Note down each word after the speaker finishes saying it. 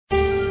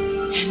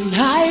and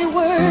I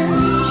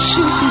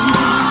worship you.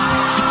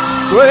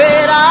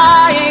 Great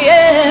I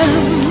am,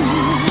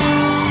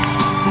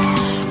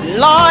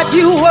 Lord,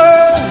 you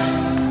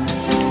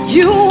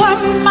are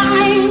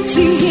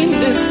mighty in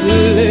this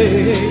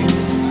place.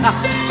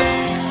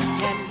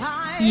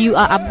 You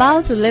are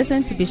about to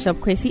listen to Bishop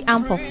Kwesi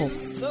Ampofo,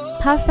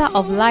 pastor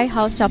of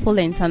Lighthouse Chapel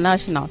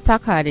International,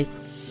 Takoradi.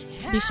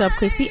 Bishop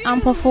Kwesi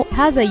Ampofo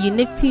has a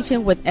unique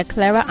teaching with a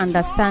clearer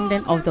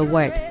understanding of the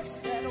word.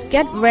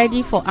 Get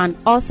ready for an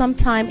awesome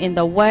time in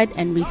the word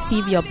and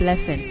receive your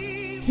blessing,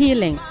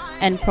 healing,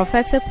 and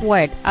prophetic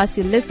word as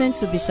you listen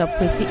to Bishop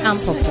Kwesi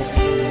Ampofo.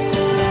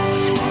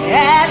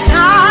 As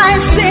I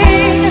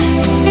sing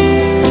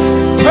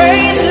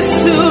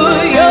praises to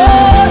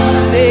your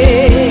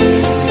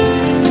name,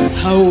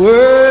 I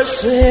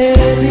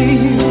worship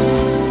you.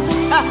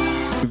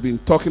 We've been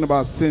talking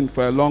about sin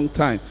for a long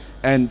time,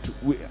 and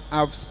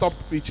I've stopped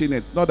preaching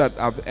it. Not that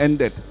I've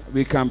ended.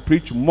 We can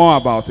preach more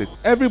about it.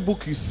 Every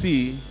book you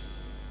see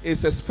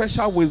is a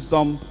special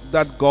wisdom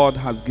that God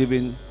has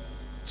given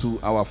to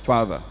our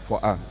Father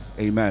for us.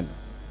 Amen.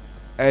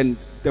 And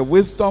the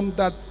wisdom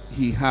that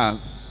he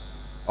has,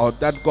 or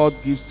that God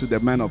gives to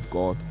the men of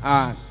God,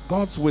 are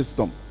God's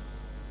wisdom.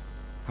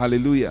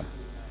 Hallelujah.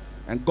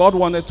 And God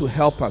wanted to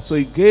help us. So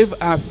he gave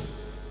us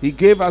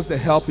the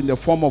help in the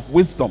form of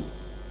wisdom.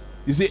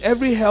 You see,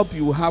 every help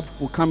you have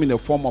will come in the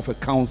form of a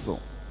counsel.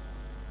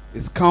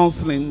 It's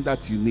counseling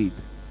that you need.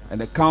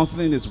 And the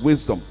counseling is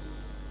wisdom.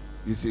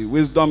 You see,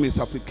 wisdom is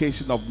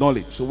application of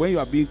knowledge. So when you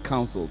are being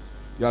counseled,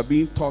 you are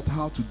being taught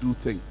how to do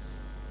things.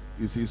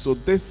 You see, so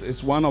this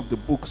is one of the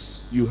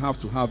books you have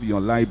to have in your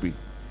library.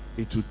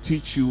 It will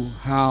teach you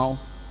how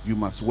you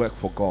must work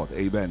for God.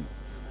 Amen.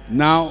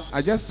 Now,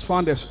 I just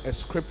found a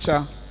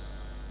scripture,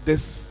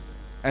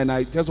 and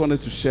I just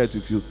wanted to share it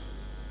with you.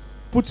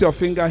 Put your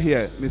finger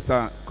here,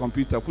 Mr.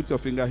 Computer. Put your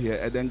finger here,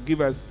 and then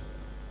give us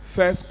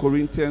 1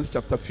 Corinthians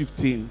chapter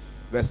 15,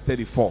 verse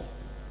 34.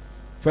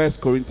 1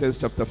 Corinthians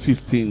chapter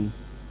 15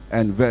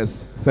 and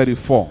verse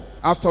 34.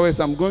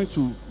 Afterwards, I'm going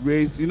to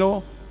raise,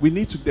 we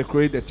need to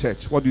decorate the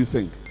church. What do you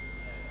think?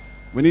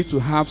 We need to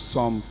have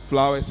some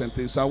flowers and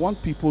things. So I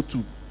want people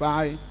to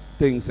buy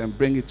things and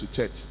bring it to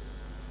church.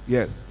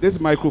 Yes, this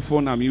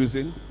microphone I'm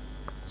using,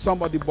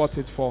 somebody bought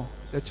it for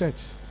the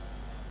church.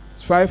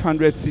 It's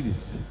 500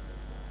 cedis.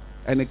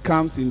 And it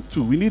comes in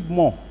 2. We need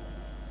more.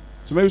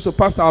 So maybe,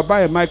 Pastor, I'll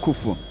buy a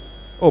microphone.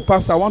 Oh,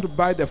 Pastor, I want to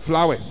buy the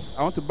flowers.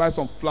 I want to buy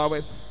some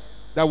flowers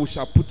that we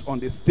shall put on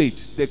the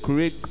stage.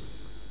 Decorate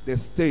the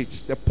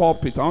stage, the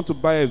pulpit. I want to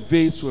buy a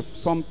vase with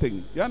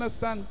something. You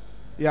understand?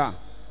 Yeah.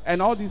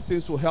 And all these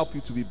things will help you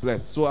to be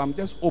blessed. So I'm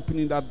just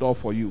opening that door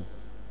for you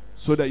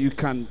so that you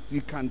can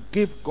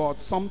give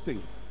God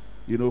something,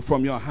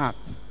 from your heart.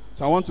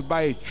 So I want to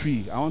buy a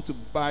tree. I want to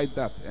buy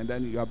that. And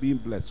then you are being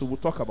blessed. So we'll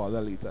talk about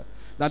that later.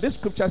 Now this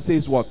scripture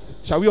says what?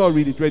 Shall we all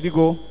read it? Ready,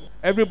 go.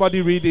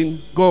 Everybody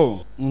reading,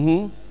 go.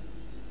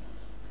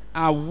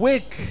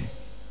 Awake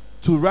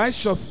to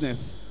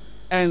righteousness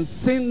and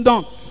sin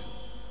not.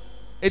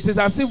 It is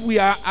as if we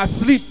are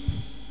asleep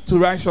to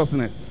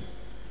righteousness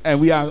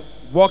and we are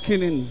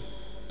walking in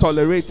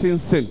tolerating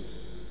sin.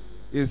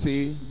 You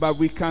see, but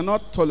we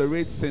cannot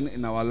tolerate sin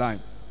in our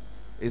lives.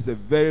 It's a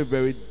very,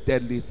 very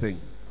deadly thing.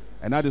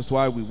 And that is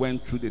why we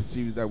went through the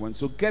series that went.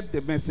 So get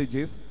the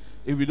messages.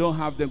 If you don't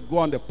have them, go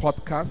on the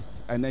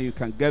podcast and then you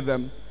can get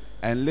them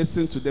and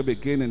listen to them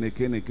again and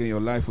again and again. Your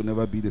life will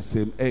never be the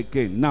same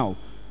again. Now,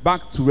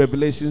 back to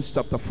Revelation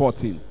chapter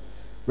 14.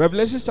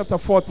 Revelation chapter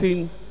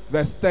 14,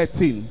 verse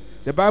 13.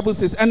 The Bible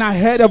says, and I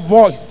heard a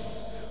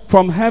voice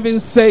from heaven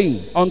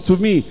saying unto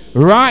me,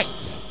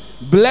 write,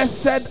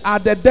 blessed are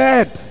the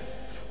dead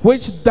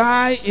which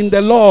die in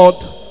the Lord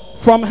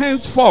from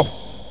henceforth.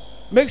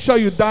 Make sure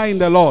you die in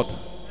the Lord.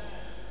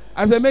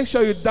 I said, make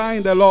sure you die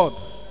in the Lord.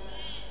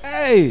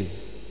 Hey,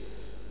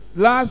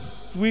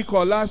 last week,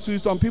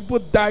 some people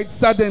died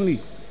suddenly.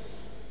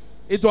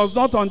 It was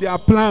not on their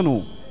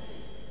plan.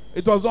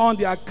 It was on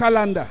their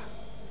calendar.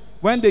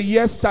 When the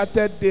year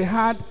started, they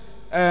had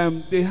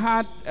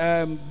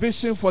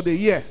vision for the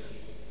year.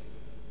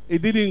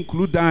 It didn't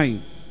include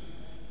dying.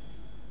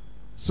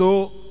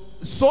 So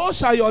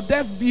shall your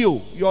death be.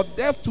 Your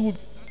death too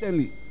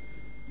suddenly.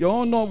 Your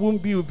own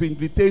won't be with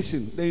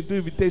invitation. Then you do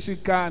invitation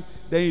card.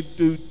 Then you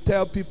do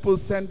tell people,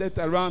 send it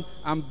around.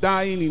 I'm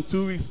dying in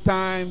 2 weeks'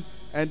 time.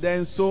 And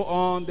then so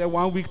on. Then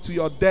 1 week to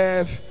your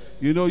death.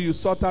 You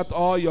sort out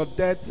all your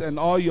debts and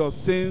all your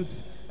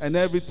sins and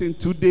everything.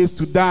 2 days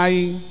to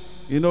dying.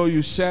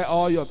 You share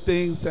all your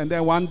things. And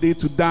then 1 day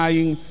to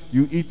dying.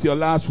 You eat your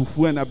last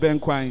fufu and a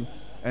benkwine.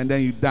 And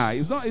then you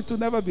die. It will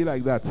never be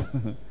like that.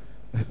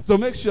 So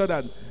make sure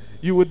that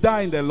you will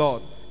die in the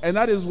Lord. And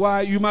that is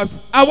why you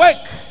must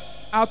awake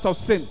out of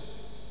sin.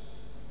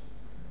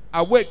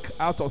 Awake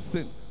out of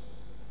sin.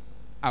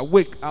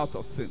 Awake out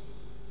of sin.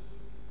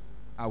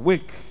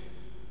 Awake.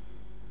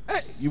 Hey,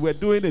 you were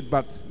doing it,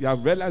 but you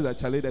have realized that,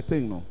 Charlie, the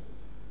thing, no.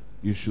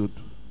 You should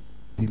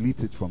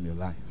delete it from your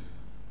life.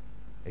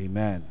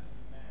 Amen.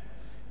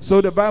 So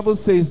the Bible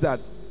says that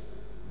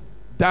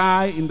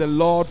die in the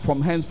Lord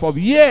from henceforth.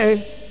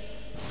 Yea,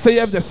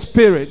 saith the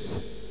Spirit,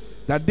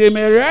 that they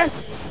may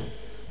rest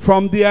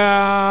from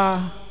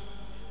their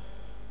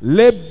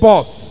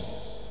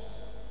labors.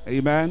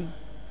 Amen.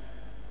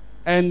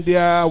 And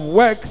their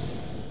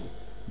works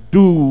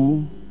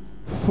do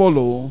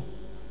follow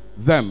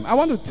them. I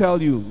want to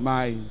tell you,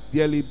 my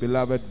dearly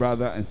beloved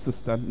brother and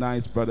sister,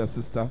 nice brother,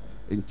 sister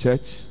in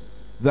church,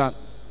 that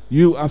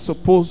you are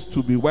supposed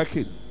to be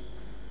working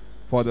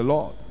for the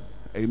Lord.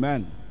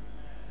 Amen.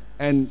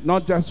 And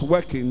not just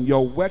working,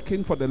 your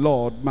working for the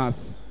Lord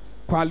must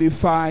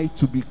qualify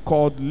to be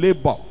called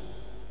labor.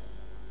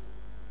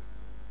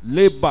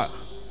 Labor.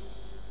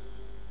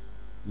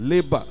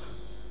 Labor.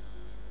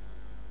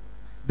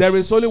 There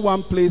is only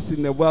one place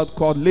in the world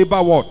called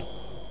labor ward.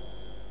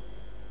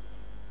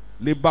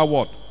 Labor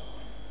ward.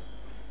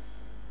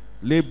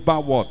 Labor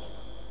ward.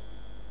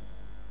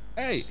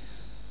 Hey,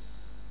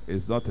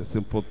 it's not a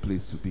simple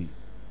place to be.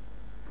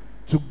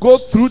 To go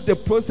through the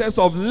process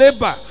of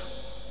labor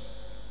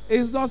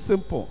is not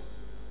simple.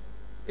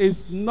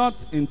 It's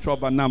not in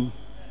Trobanam.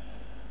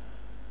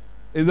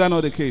 Is that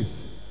not the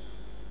case?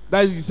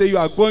 That is, you say you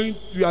are going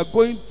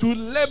to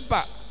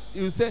labor.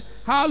 You say,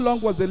 how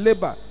long was the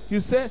labor? You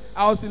say,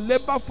 I was in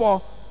labor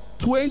for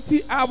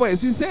 20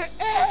 hours. You say,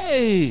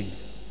 hey.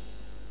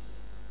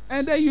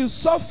 And then you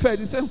suffered.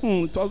 You say,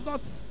 it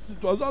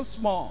was not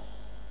small.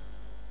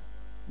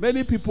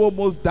 Many people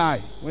almost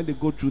die when they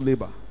go through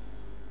labor.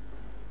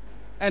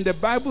 And the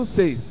Bible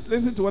says,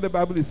 listen to what the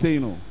Bible is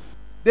saying. Oh,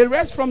 they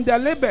rest from their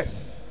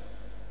labors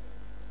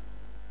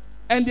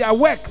and their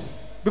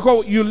works,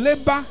 because you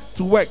labor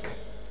to work.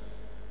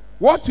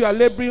 What you are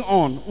laboring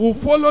on will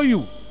follow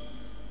you.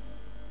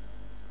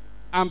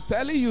 I'm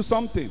telling you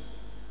something.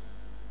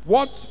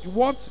 What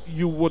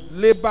you would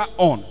labor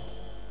on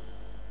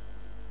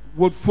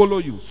would follow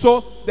you.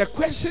 So the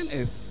question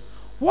is,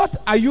 what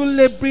are you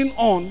laboring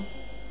on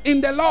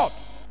in the Lord?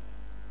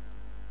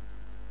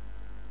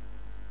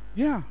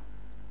 Yeah.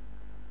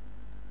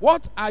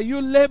 What are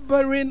you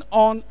laboring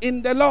on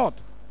in the Lord?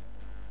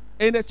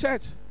 In the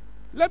church?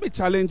 Let me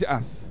challenge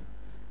us.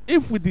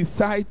 If we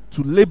decide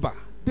to labor,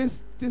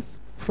 this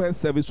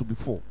first service will be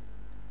full.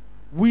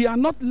 We are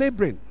not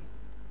laboring.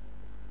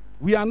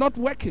 We are not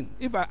working.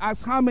 If I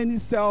ask how many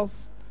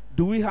cells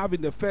do we have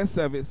in the first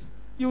service,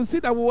 you will see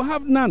that we will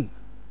have none.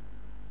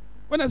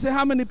 When I say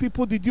how many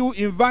people did you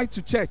invite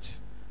to church,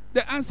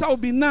 the answer will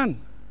be none.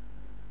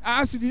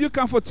 I ask you, did you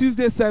come for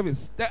Tuesday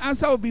service? The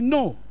answer will be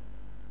no.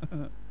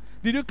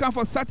 Did you come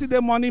for Saturday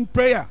morning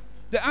prayer?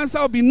 The answer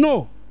will be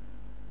no.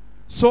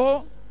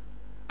 So,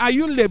 are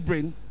you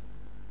laboring?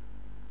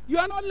 You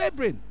are not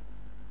laboring.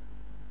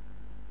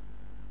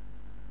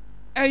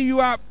 And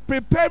you are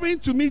preparing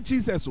to meet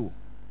Jesus. Oh.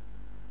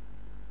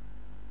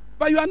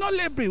 But you are not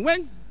laboring.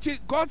 When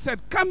God said,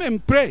 come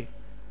and pray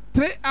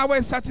 3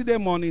 hours Saturday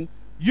morning,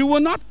 you will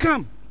not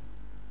come.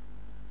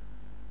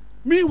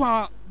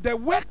 Meanwhile, the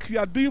work you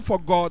are doing for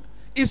God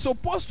is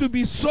supposed to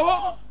be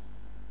so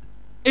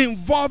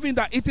involving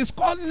that it is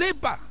called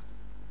labor.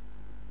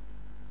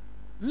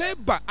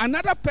 Labor.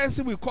 Another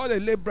person we call a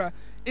laborer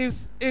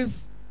is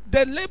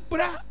the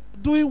laborer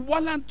doing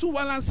one and two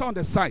on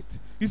the site.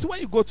 You see, when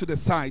you go to the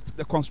site,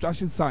 the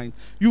construction site,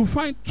 you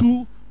find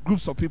two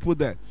groups of people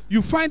there.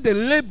 You find the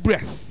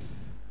laborers,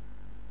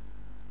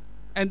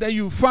 and then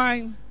you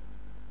find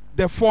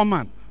the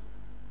foreman.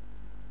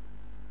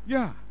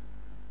 Yeah,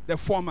 the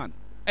foreman.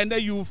 And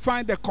then you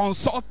find the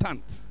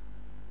consultant.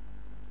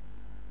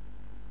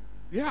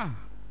 Yeah.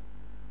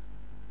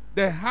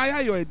 The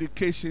higher your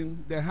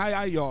education, the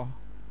higher your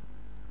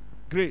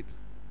grade.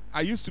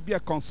 I used to be a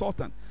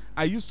consultant.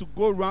 I used to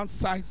go around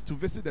sites to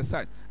visit the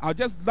site. I'll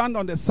just land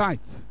on the site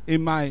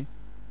in my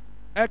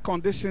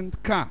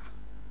air-conditioned car.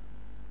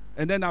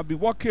 And then I'll be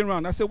walking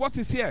around. I say, what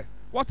is here?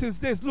 What is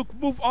this? Look,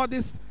 move all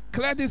this,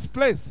 clear this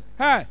place.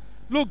 Hey,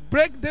 look,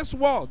 break this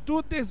wall.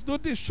 Do this,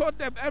 show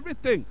them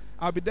everything.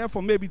 I'll be there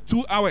for maybe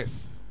 2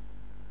 hours.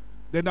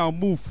 Then I'll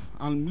move.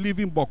 I'm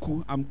leaving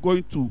Boku. I'm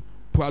going to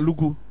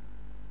Pualugu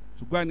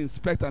to go and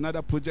inspect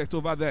another project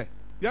over there.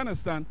 You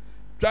understand?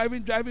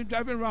 Driving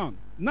around.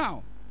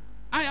 Now,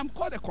 I am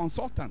called a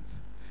consultant.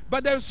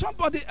 But there is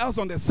somebody else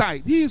on the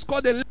side. He is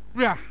called a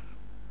laborer.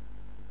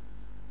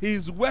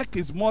 His work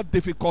is more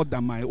difficult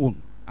than my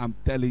own. I'm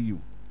telling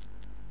you.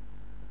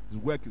 His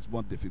work is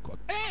more difficult.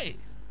 Hey!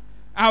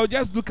 I'll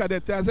just look at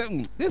it and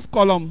say, this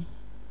column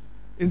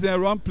is in the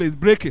wrong place.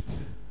 Break it.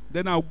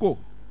 Then I'll go.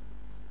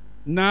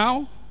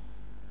 Now,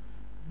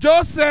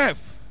 Joseph,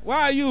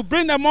 why are you?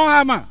 Bring the more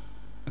hammer.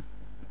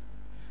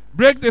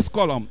 Break this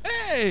column.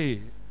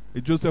 Hey!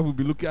 Joseph will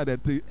be looking at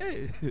that thing.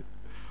 Hey!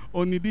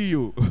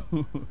 Onidiyo.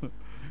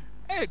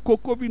 Hey,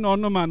 Kokobi no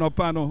man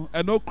opano.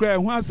 And no cry.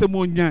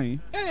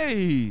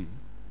 Hey!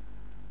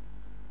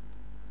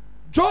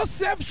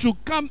 Joseph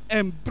should come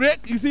and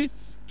break. You see,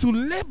 to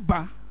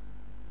labor,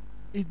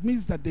 it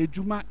means that the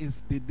Juma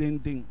is the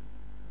dending.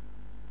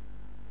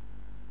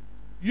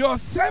 You're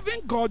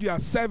serving God, you are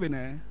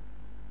serving.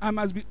 I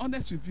must be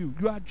honest with you.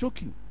 You are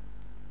joking.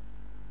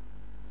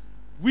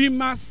 We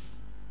must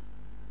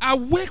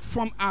awake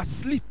from our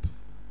sleep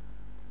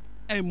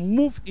and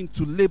move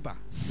into labor.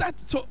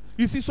 So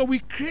you see, so we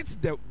create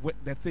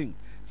the thing.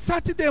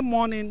 Saturday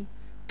morning,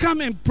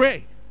 come and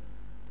pray.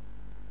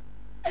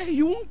 Hey,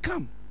 you won't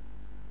come.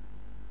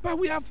 But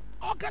we have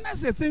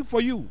organized a thing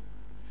for you.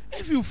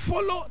 If you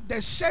follow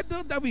the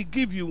schedule that we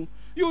give you,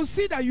 you will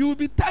see that you will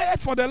be tired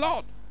for the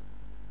Lord.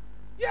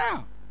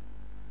 Yeah.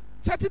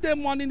 Saturday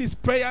morning is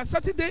prayer.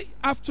 Saturday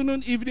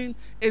afternoon, evening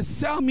is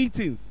cell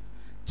meetings.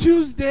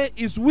 Tuesday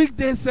is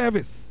weekday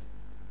service.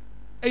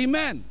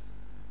 Amen.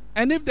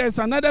 And if there's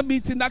another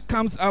meeting that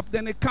comes up,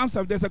 then it comes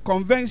up. There's a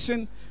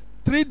convention.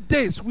 3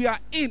 days we are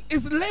in.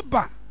 It's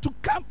labor to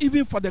come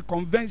even for the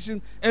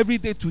convention every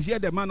day to hear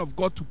the man of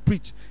God to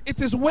preach. It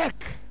is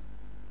work.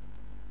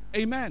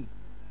 Amen.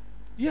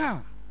 Yeah.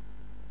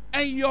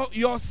 And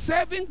your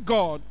serving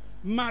God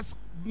must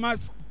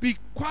be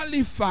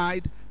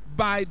qualified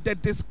by the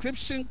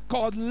description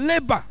called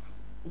labor.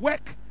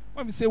 Work.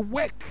 When we say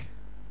work,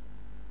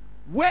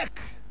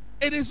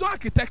 it is not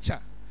architecture.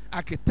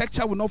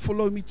 Architecture will not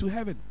follow me to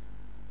heaven,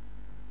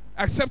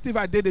 except if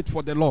I did it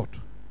for the Lord.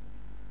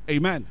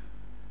 Amen.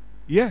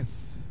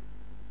 Yes.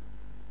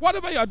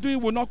 Whatever you are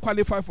doing will not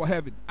qualify for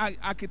heaven.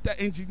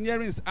 Architect,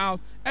 engineering is out.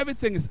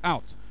 Everything is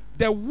out.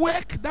 The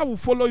work that will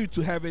follow you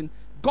to heaven,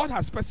 God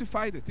has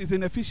specified it. It's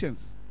in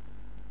Ephesians.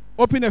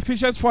 Open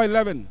Ephesians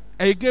 4:11.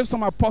 And he gave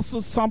some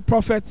apostles, some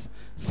prophets,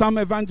 some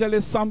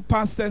evangelists, some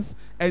pastors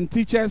and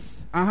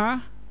teachers.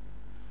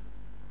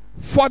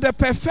 For the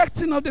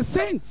perfecting of the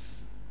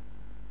saints.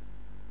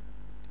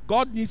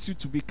 God needs you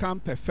to become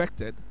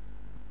perfected.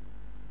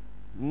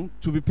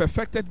 To be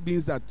perfected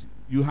means that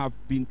you have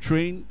been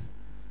trained,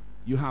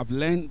 you have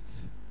learned,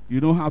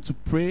 you know how to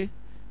pray,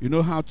 you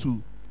know how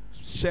to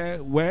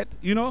share word.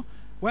 You know,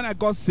 when I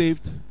got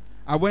saved,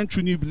 I went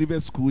through New Believer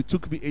School. It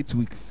took me 8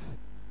 weeks.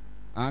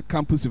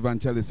 Campus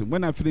evangelism.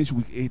 When I finished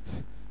week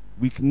 8,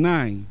 week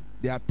 9,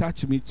 they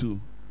attached me to,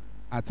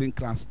 I think,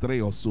 class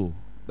 3 or so.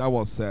 That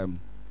was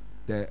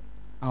the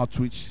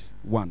outreach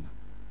one.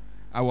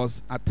 I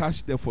was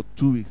attached there for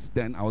 2 weeks.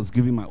 Then I was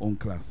giving my own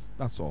class.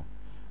 That's all.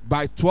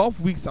 By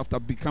 12 weeks after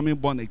becoming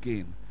born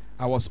again,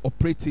 I was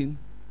operating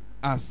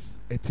as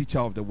a teacher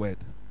of the word.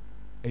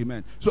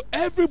 Amen. So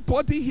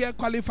everybody here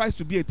qualifies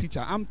to be a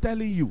teacher. I'm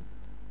telling you.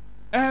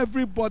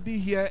 Everybody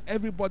here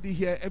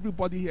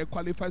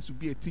qualifies to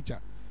be a teacher.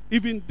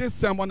 Even this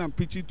sermon I'm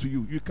preaching to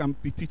you, you can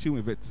be teaching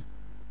with it.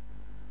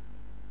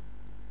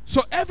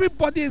 So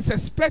everybody is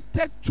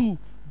expected to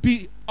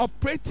be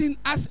operating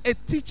as a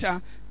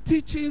teacher,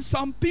 teaching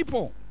some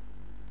people.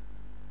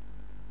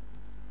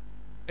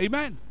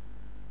 Amen.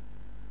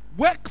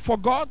 Work for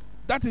God.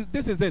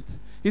 This is it.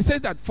 He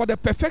says that for the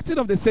perfecting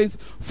of the saints,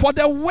 for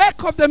the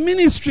work of the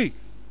ministry.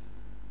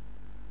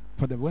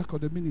 For the work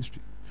of the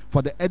ministry.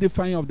 For the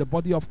edifying of the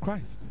body of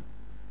Christ.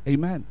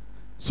 Amen.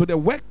 So the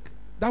work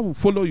that will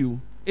follow you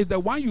is the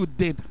one you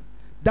did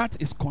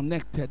that is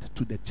connected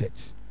to the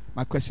church.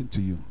 My question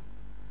to you.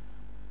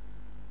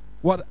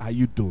 What are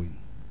you doing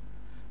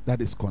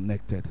that is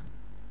connected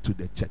to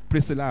the church?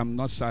 Priscilla, I'm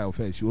not shy of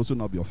her. She will also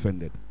not be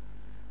offended.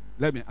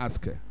 Let me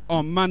ask her.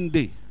 On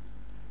Monday,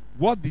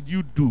 what did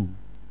you do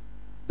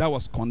that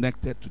was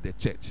connected to the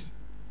church?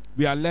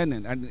 We are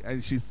learning,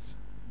 and she's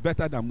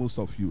better than most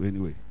of you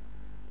anyway.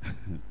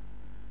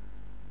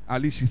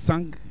 At least she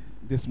sang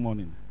this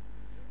morning.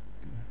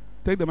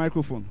 Take the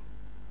microphone.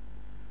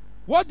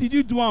 What did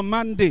you do on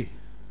Monday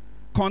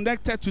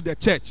connected to the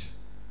church?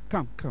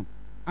 Come.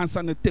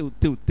 Answer the tail,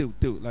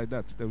 like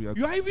that.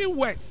 You are even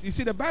worse. You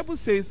see, the Bible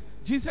says,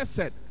 Jesus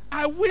said,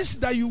 I wish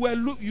that you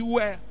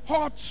were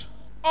hot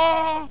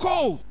or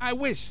cold. I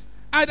wish.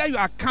 Either you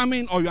are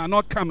coming or you are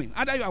not coming.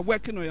 Either you are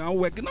working or you are not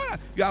working. No,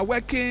 you are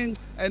working,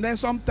 and then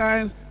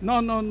sometimes,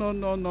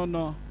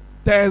 no.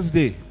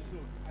 Thursday.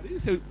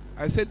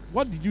 I said,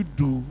 what did you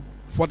do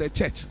for the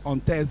church on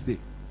Thursday?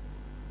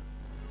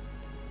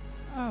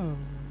 Oh.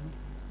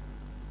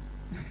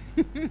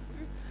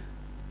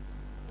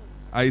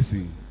 I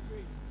see.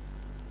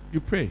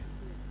 You pray.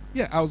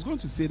 Yeah, I was going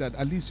to say that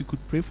at least you could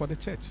pray for the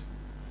church.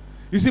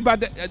 You see, but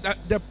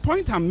the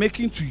point I'm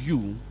making to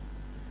you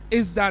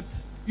is that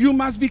you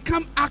must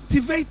become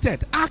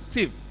activated.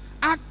 Active.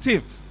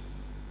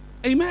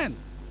 Amen.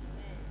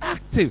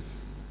 Active.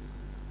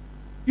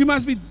 You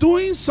must be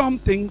doing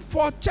something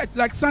for church.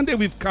 Like Sunday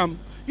we've come.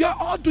 You are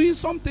all doing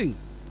something.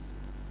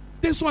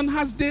 This one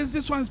has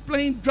this one is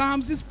playing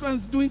drums, this one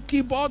is doing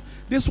keyboard,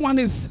 this one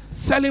is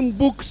selling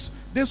books,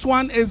 this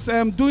one is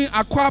doing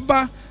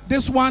aquaba,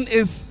 this one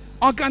is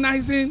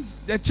organizing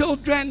the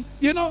children,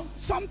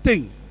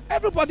 something.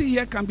 Everybody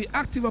here can be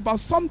active about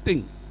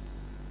something.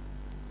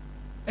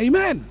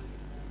 Amen.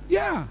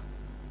 Yeah.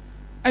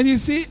 And you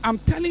see, I'm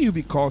telling you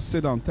because,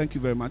 sit down, thank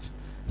you very much.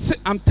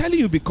 I'm telling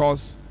you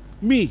because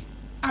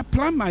I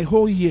planned my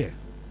whole year.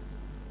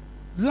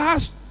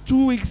 Last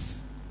 2 weeks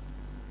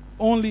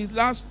only,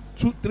 last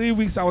 2-3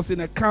 weeks I was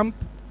in a camp.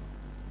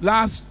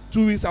 Last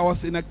 2 weeks I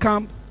was in a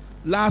camp.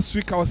 Last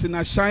week I was in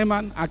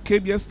Ashaiman. I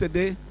came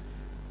yesterday.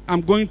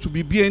 I'm going to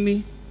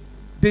Bibiani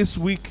this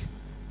week.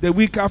 The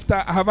week after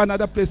I have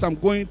another place I'm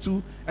going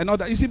to. And all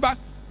that. You see, but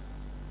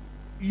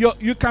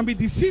you can be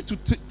deceived to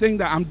think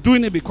that I'm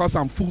doing it because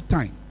I'm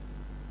full-time.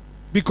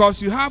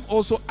 Because you have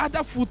also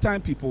other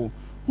full-time people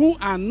who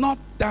are not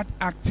that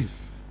active.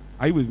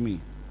 Are you with me?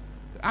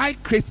 I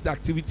create the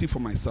activity for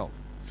myself.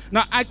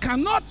 Now, I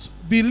cannot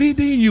be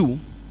leading you,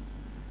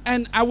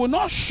 and I will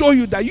not show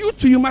you that you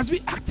too, you must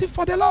be active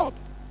for the Lord.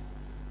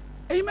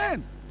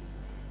 Amen.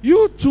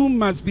 You too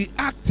must be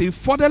active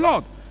for the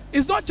Lord.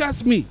 It's not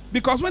just me,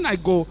 because when I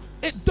go,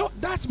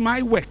 that's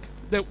my work.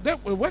 The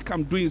work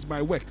I'm doing is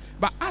my work.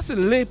 But as a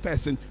lay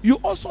person, you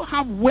also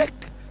have work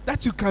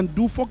that you can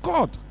do for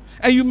God.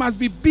 And you must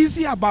be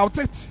busy about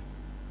it.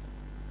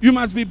 You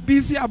must be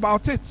busy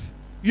about it.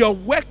 Your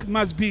work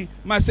must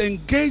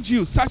engage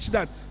you such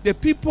that the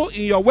people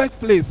in your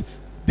workplace,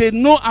 they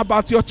know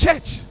about your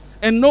church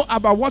and know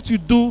about what you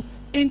do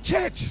in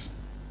church.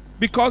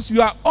 Because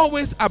you are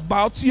always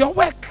about your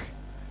work.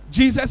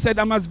 Jesus said,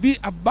 I must be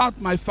about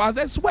my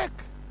Father's work.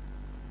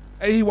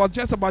 And he was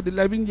just about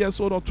 11 years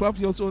old or 12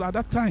 years old at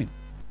that time.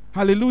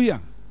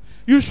 Hallelujah.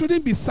 You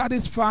shouldn't be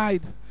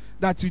satisfied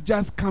that you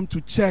just come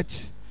to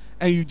church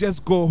and you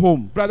just go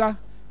home. Brother,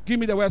 give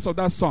me the words of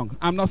that song.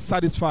 I'm not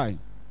satisfied.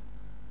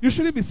 You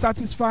shouldn't be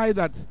satisfied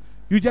that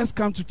you just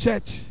come to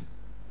church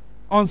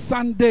on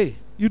Sunday.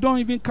 You don't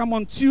even come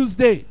on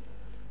Tuesday.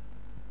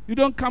 You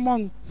don't come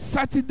on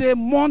Saturday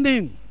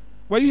morning.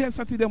 Were you here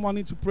Saturday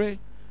morning to pray?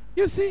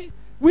 You see,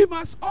 we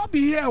must all be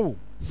here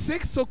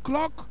 6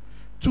 o'clock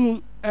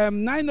to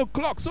 9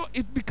 o'clock. So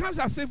it becomes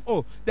as if,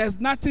 there's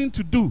nothing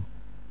to do.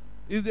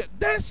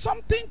 There's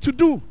something to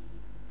do.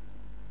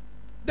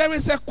 There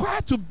is a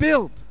choir to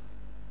build.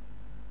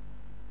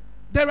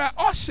 There are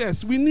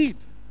ushers we need.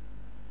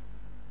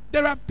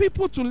 There are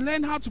people to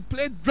learn how to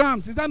play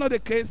drums. Is that not the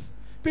case?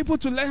 People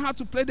to learn how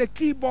to play the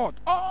keyboard.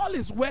 All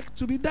is work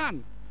to be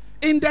done.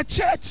 In the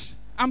church.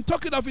 I'm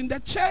talking of in the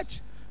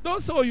church.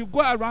 Don't say, you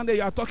go around there,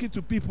 you are talking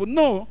to people.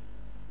 No.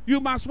 You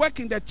must work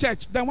in the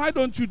church. Then why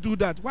don't you do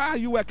that? Why are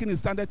you working in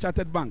Standard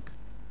Chartered Bank?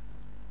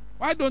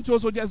 Why don't you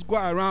also just go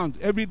around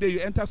every day? You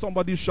enter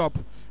somebody's shop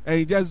and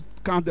you just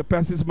count the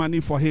person's money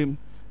for him.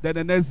 Then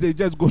the next day, you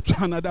just go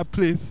to another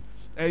place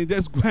and you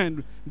just go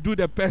and do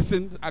the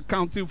person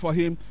accounting for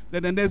him.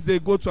 Then the next day,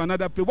 go to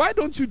another place. Why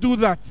don't you do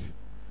that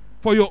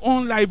for your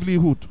own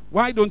livelihood?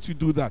 Why don't you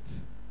do that?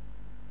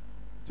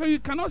 So you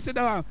cannot say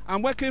that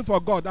I'm working for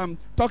God. I'm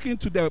talking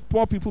to the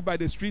poor people by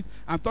the street.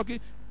 I'm talking.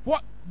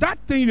 That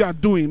thing you are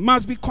doing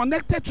must be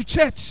connected to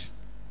church.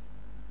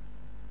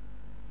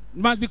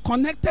 Must be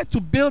connected to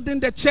building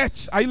the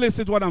church. Are you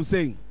listening to what I'm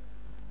saying?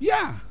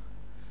 Yeah.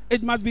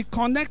 It must be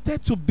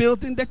connected to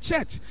building the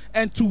church.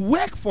 And to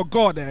work for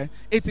God,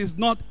 it is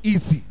not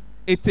easy.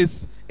 It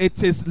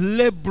is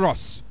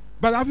laborious.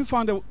 But have you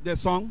found the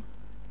song?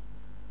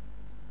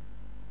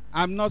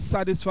 I'm not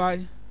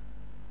satisfied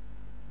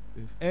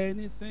with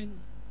anything.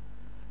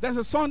 There's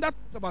a song that's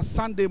about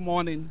Sunday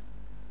morning.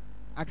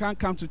 I can't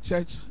come to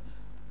church.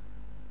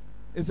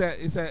 It's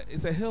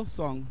a hill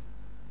song.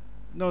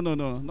 No,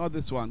 not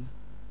this one.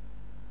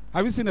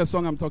 Have you seen the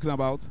song I'm talking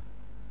about?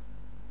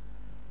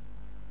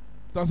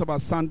 It talks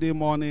about Sunday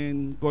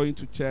morning, going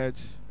to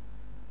church,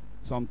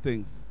 some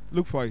things.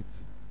 Look for it.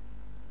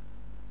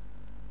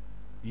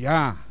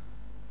 Yeah.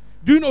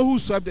 Do you know who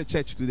swept the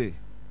church today?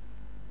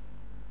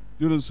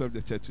 You know who swept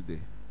the church today?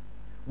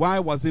 Why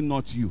was it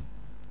not you?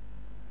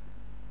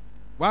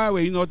 Why were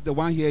you not the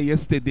one here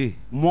yesterday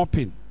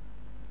mopping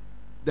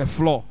the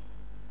floor?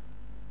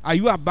 Are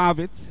you above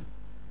it?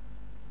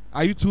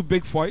 Are you too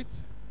big for it?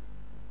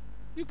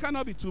 You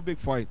cannot be too big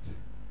for it.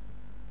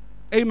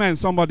 Amen,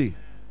 somebody.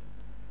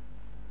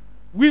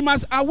 We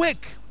must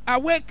awake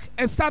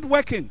and start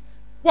working.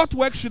 What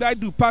work should I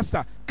do,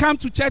 Pastor? Come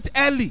to church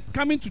early.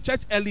 Coming to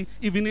church early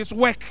even is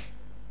work.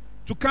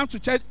 To come to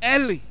church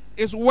early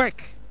is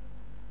work.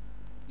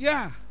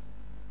 Yeah.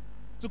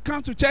 To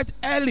come to church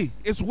early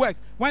is work.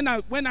 When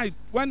I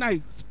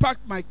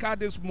parked my car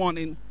this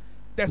morning,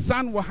 the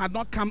sun had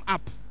not come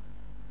up.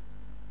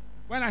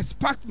 When I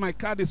parked my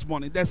car this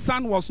morning, the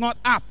sun was not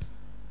up.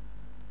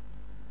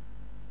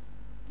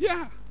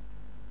 Yeah.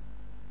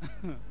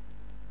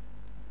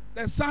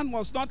 The sun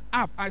was not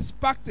up. I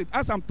sparked it.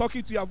 As I'm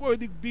talking to you, I've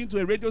already been to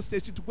a radio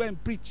station to go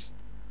and preach.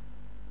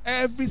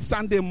 Every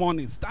Sunday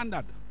morning,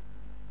 standard.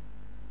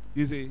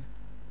 You see?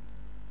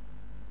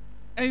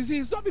 And you see,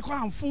 it's not because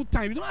I'm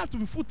full-time. You don't have to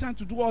be full-time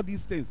to do all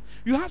these things.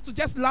 You have to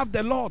just love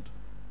the Lord.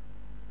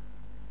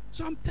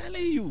 So I'm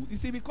telling you,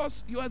 see,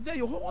 because you are there,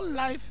 your whole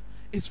life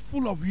is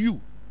full of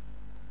you.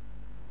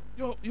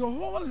 Your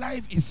whole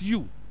life is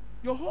you.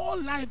 Your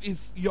whole life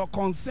is your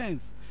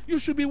concerns. You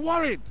should be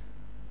worried.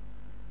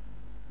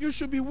 You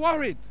should be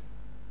worried.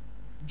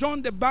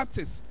 John the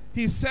Baptist,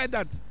 he said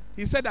that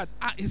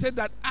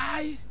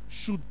I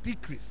should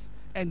decrease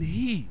and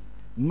he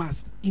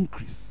must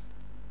increase.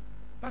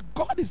 But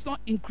God is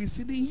not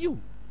increasing in you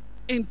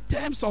in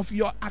terms of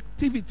your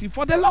activity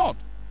for the Lord.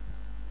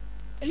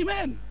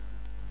 Amen.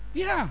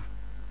 Yeah.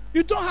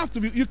 You don't have to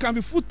be, you can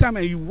be full-time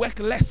and you work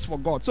less for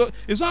God. So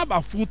it's not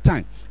about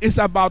full-time. It's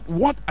about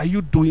what are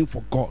you doing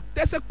for God.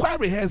 There's a choir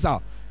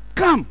rehearsal.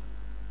 Come.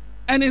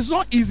 And it's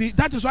not easy.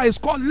 That is why it's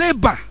called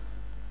labor.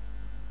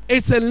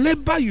 It's a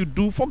labor you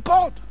do for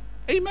God.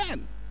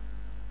 Amen.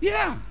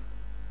 Yeah.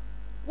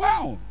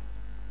 Wow.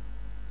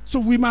 So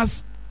we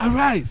must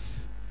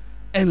arise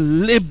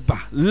and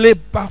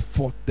labor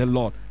for the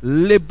Lord.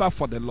 Labor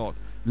for the Lord.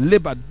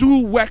 Labor.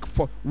 Do work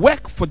for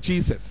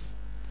Jesus.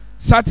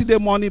 Saturday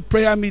morning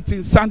prayer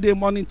meeting, Sunday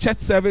morning church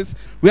service.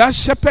 We have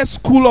shepherd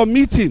school or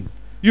meeting.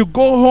 You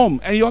go home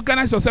and you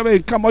organize yourself and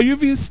you come, or you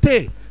even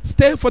stay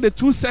for the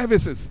 2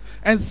 services.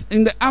 And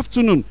in the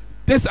afternoon,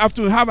 this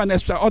afternoon, have an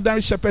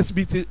extraordinary shepherd's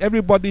meeting.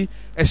 Everybody,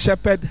 a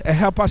shepherd, a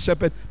helper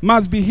shepherd,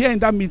 must be here in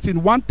that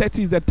meeting.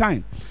 1:30 is the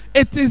time.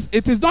 It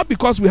is not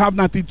because we have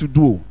nothing to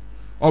do,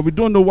 or we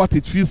don't know what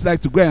it feels like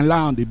to go and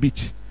lie on the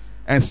beach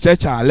and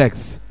stretch our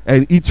legs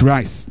and eat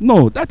rice.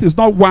 No, that is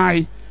not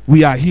why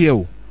we are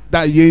here.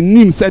 That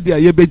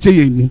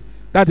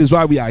is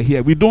why we are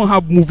here. We don't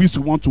have movies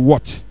we want to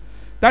watch.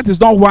 That is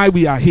not why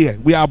we are here.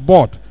 We are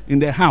bored in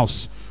the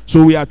house,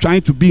 so we are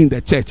trying to be in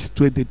the church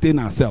to entertain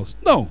ourselves.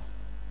 No,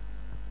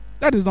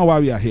 that is not why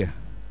we are here.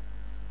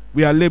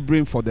 We are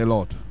laboring for the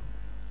Lord.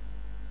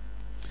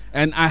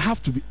 And I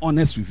have to be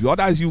honest with you.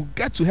 Otherwise, you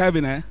get to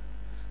heaven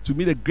to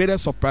meet the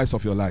greatest surprise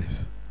of your life.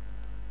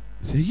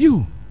 Say,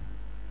 you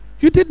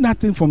did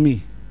nothing for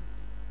me.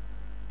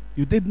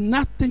 You did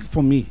nothing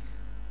for me.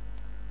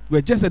 You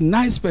are just a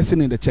nice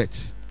person in the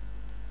church.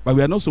 But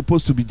we are not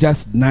supposed to be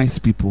just nice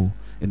people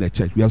in the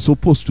church. We are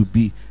supposed to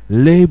be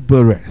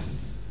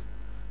laborers.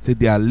 Say,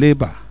 their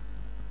labor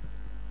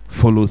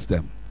follows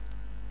them.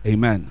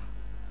 Amen.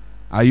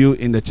 Are you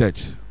in the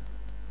church?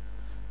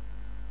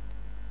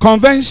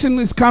 Convention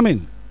is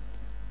coming.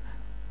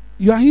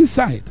 You are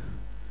inside.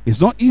 It's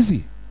not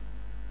easy.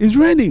 It's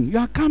raining. You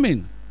are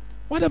coming.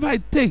 Whatever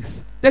it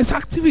takes. There's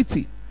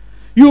activity.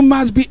 You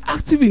must be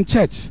active in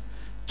church.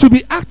 To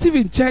be active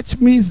in church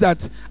means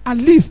that at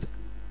least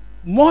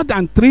more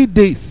than 3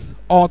 days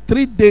or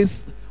 3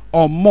 days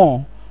or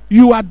more,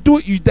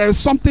 there's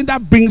something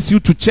that brings you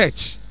to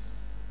church.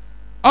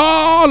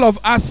 All of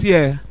us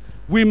here,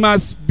 we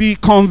must be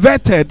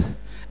converted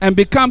and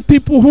become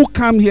people who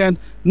come here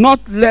not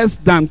less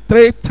than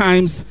 3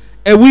 times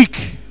a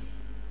week.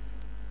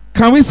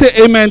 Can we say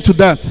amen to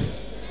that?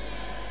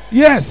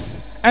 Yes.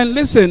 And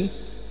listen,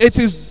 it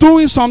is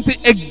doing something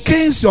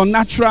against your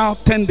natural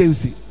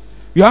tendency.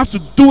 You have to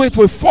do it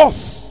with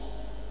force.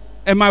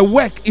 And my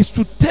work is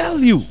to tell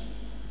you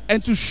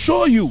and to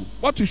show you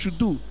what you should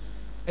do.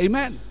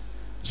 Amen.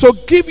 So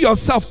give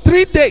yourself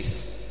 3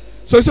 days.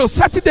 So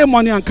Saturday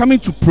morning I'm coming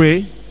to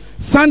pray.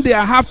 Sunday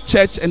I have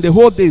church and the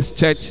whole day is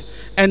church.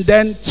 And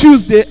then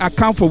Tuesday I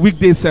come for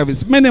weekday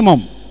service.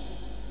 Minimum.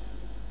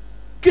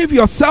 Give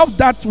yourself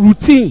that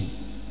routine.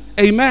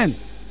 Amen.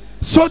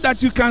 So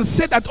that you can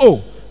say that,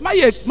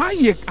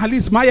 at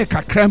least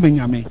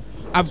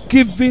I've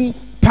given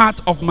part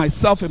of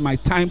myself and my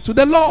time to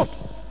the Lord.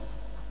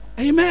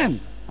 Amen.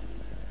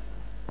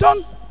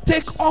 Don't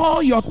take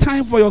all your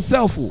time for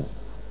yourself.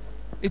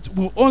 It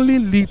will only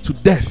lead to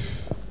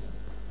death.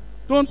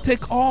 Don't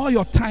take all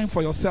your time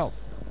for yourself.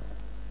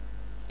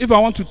 If I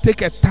want to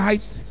take a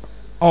tithe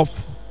of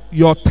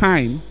your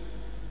time,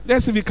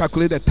 let's see if we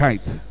calculate the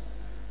tithe.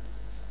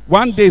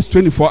 1 day is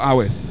 24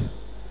 hours.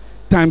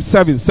 Times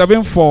 7.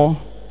 7,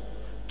 4,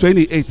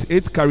 28.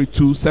 8 carry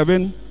 2.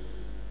 7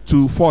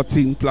 to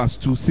 14 plus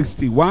 2,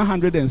 60.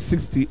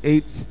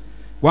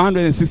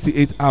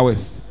 168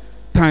 hours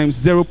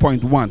times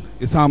 0.1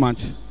 is how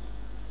much?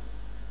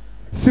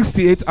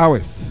 68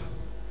 hours.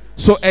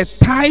 So a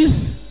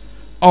tithe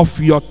of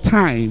your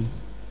time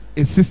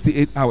is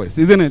 68 hours,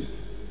 isn't it?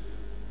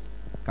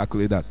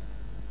 Calculate that.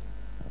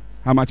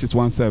 How much is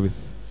one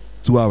service?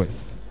 2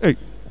 hours. Hey.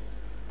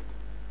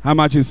 How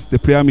much is the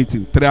prayer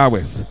meeting? 3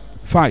 hours.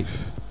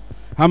 5.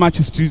 How much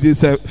is Tuesday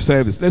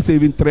service? Let's say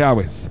even 3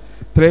 hours.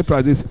 3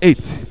 plus this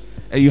 8.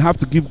 And you have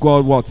to give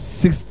God what?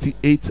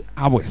 68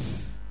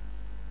 hours.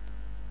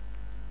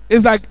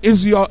 It's like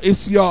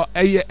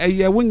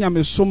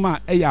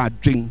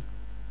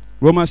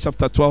Romans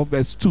chapter 12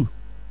 verse 2.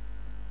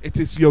 It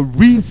is your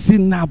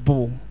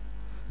reasonable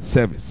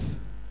service.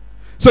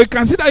 So you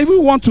consider if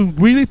you want to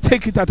really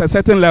take it at a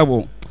certain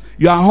level,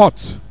 you are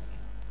hot.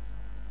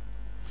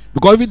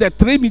 Because if the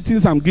 3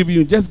 meetings I'm giving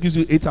you just gives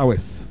you 8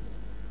 hours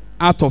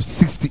out of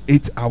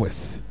 68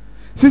 hours.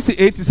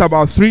 68 is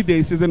about 3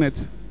 days, isn't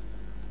it?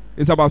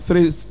 It's about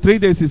 3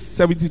 days is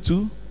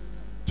 72.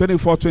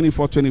 24,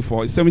 24,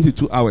 24. It's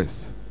 72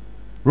 hours.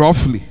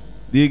 Roughly.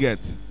 Do you get?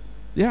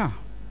 Yeah.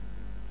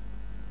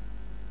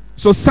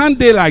 So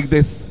Sunday like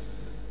this,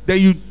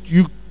 then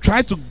you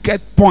try to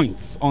get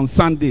points on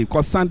Sunday.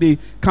 Because Sunday,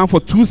 come for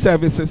 2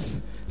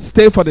 services.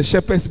 Stay for the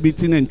shepherd's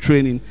meeting and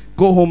training.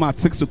 Go home at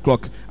 6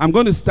 o'clock. I'm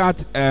going to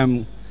start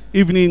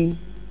evening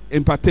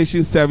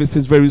impartation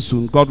services very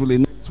soon. God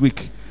willing, next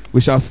week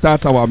we shall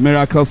start our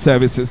miracle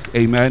services.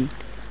 Amen.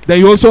 Then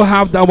you also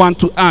have that one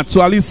to add.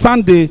 So at least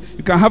Sunday,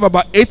 you can have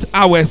about 8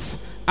 hours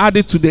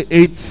added to the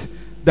 8.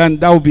 Then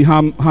that will be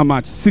how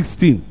much?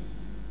 16.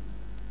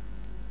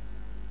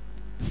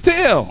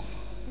 Still.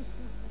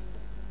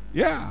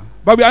 Yeah.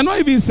 But we are not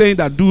even saying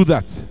that do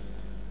that.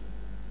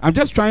 I'm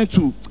just trying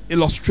to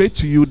illustrate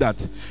to you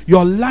that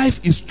your life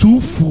is too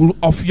full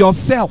of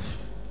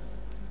yourself.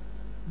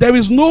 There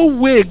is no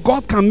way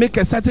God can make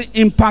a certain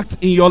impact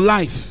in your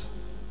life,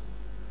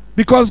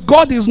 because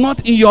God is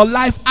not in your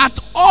life at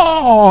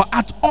all,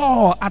 at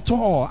all, at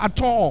all,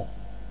 at all,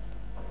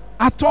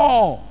 at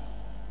all.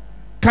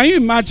 Can you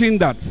imagine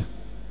that?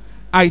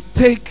 I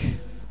take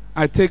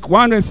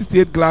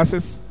 168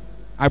 glasses,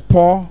 I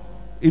pour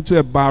into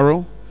a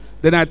barrel,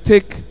 then I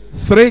take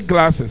 3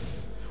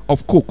 glasses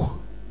of Coke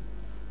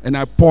and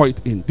I pour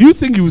it in. Do you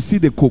think you will see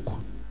the Coke?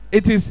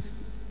 It is,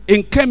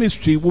 in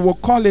chemistry, we will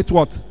call it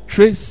what?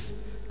 Trace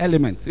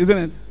element, isn't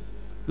it?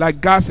 Like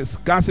gases.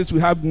 Gases, we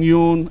have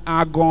neon,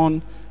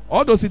 argon.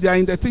 All those, they are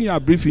in the thing you are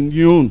breathing.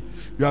 Neon.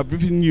 You are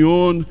breathing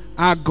neon,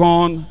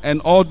 argon, and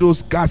all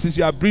those gases.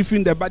 You are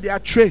breathing them, but they are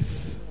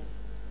trace.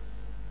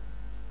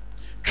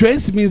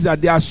 Trace means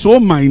that they are so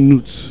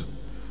minute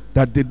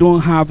that they don't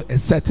have a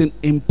certain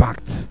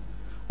impact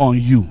on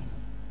you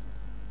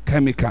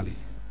chemically.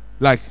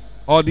 Like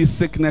all these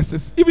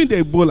sicknesses, even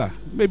the Ebola.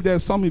 Maybe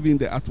there's some even in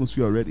the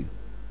atmosphere already.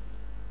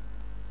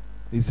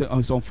 It's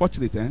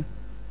unfortunate, eh?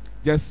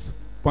 Just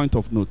point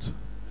of note. Do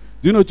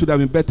you know it would have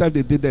been better if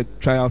they did the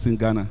trials in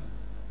Ghana?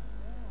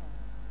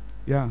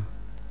 Yeah.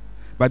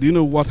 But do you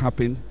know what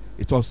happened?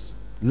 It was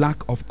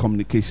lack of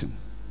communication.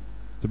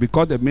 So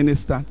because the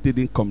minister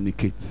didn't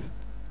communicate,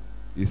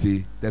 you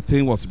see, the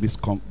thing was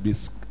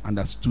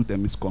misunderstood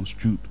and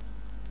misconstrued.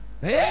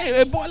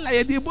 Hey, Ebola,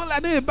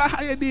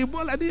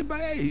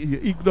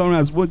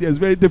 ignorance, but it's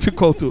very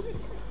difficult to.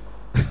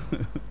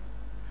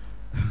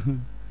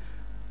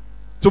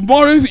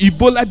 Tomorrow, if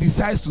Ebola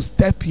decides to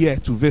step here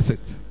to visit,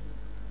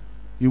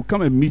 he will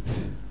come and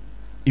meet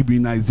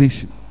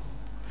immunization.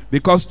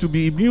 Because to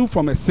be immune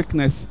from a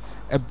sickness,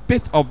 a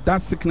bit of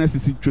that sickness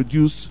is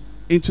introduced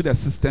into the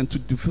system to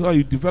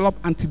develop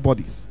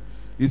antibodies.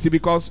 You see,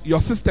 because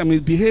your system,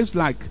 it behaves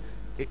like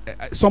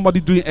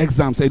somebody doing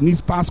exams and needs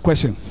past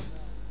questions.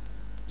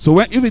 So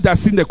if it has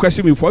seen the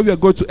question before, if you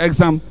go to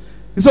exam,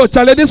 so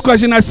Charlie, this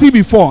question I see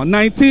before,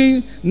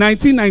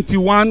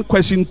 1991,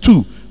 question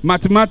 2,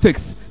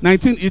 mathematics.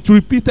 It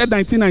repeated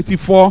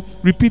 1994,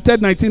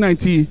 repeated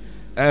 1990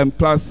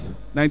 plus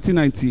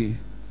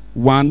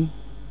 1991,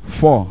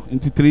 4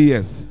 into 3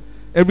 years.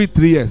 Every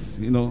 3 years,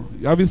 you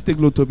haven't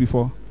taken Lotto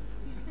before.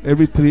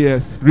 Every 3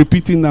 years,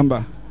 repeating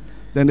number.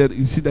 Then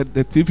you see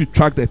that if you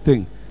track the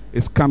thing,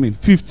 it's coming.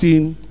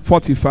 15,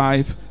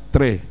 45,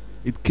 3.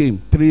 It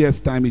came. 3 years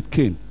time, it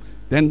came.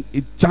 Then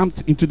it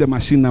jumped into the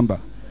machine number.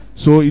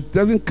 So it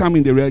doesn't come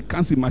in the real, it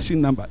comes in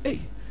machine number.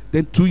 Hey.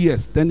 Then 2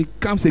 years. Then it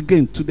comes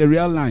again to the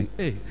real line.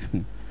 Hey.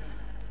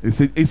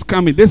 It's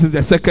coming. This is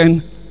the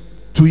second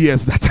 2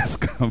 years that has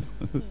come.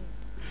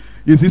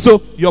 You see,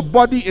 so your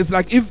body is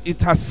like if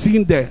it has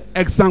seen the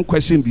exam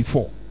question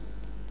before.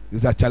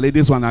 It's actually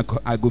this one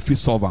I go fit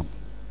solve them.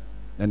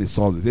 Then it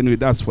solves it. Anyway,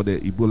 that's for the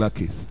Ebola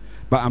case.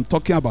 But I'm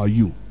talking about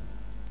you.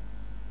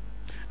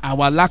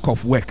 Our lack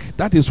of work.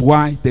 That is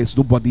why there's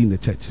nobody in the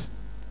church.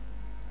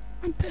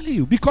 I'm telling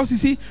you. Because you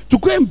see, to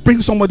go and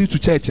bring somebody to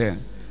church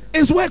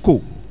is work.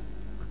 Or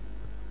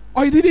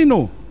you didn't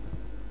know?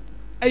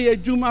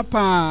 Ejuma.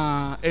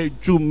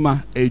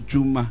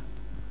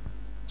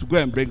 To go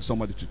and bring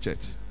somebody to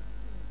church.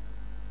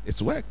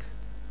 It's work.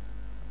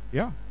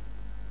 Yeah.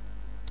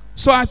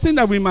 So I think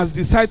that we must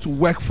decide to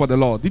work for the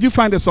Lord. Did you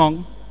find the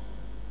song?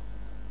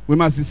 We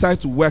must decide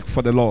to work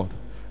for the Lord.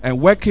 And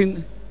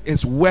working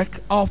is work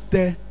of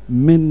the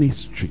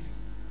ministry.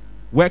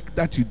 Work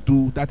that you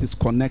do that is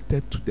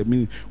connected to the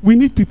ministry. We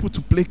need people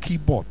to play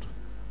keyboard.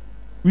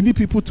 We need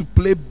people to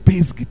play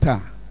bass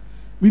guitar.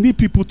 We need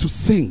people to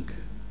sing.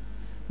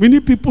 We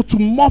need people to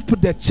mop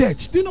the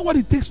church. Do you know what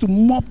it takes to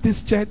mop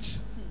this church?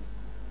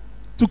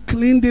 To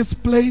clean this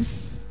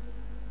place?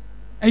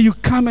 And you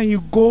come and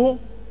you go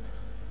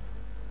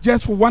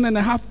just for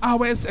 1.5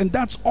 hours, and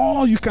that's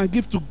all you can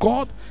give to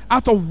God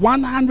out of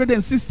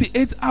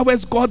 168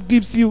 hours God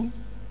gives you.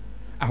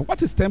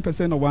 What is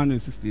 10% of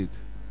 168?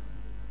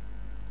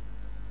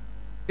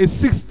 It's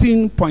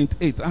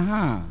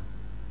 16.8.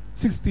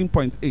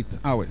 16.8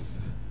 hours.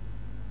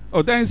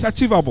 Oh, then it's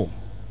achievable.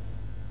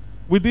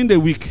 Within the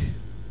week.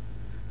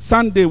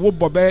 Sunday, we'll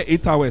bobe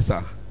 8 hours.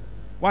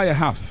 Why a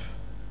half?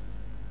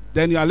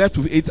 Then you are left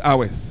with 8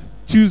 hours.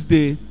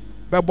 Tuesday,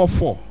 Bible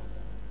 4.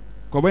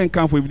 Because when you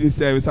come for evening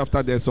service,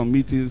 after there's some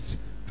meetings,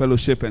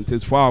 fellowship, and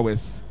things, 4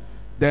 hours.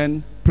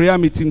 Then prayer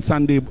meeting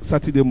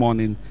Saturday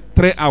morning,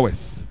 3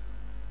 hours.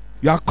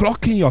 You are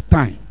clocking your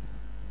time.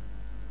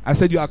 I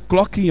said you are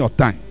clocking your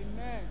time.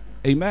 Amen.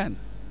 Amen.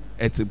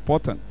 It's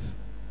important.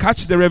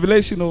 Catch the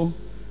revelation,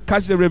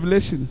 catch the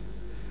revelation.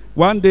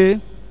 One day,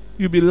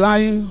 you'll be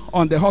lying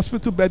on the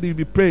hospital bed, you'll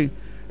be praying.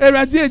 He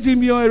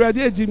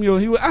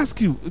will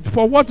ask you,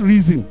 for what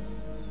reason?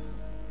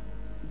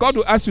 God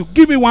will ask you,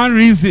 give me one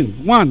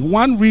reason.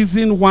 One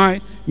reason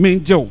why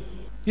Minjo.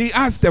 He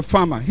asked the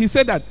farmer, he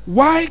said that,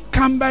 why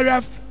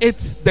Cambereth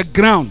ate the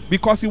ground?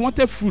 Because he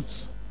wanted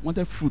fruit.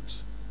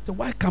 So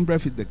why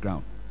Cambereth ate the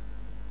ground?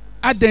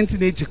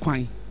 Adentinate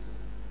kwine.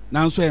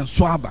 Now so en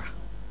swaba.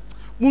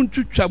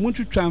 Muntu twa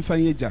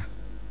mfanyeja.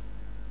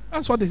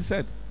 That's what they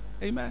said.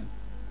 Amen.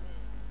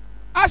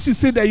 As you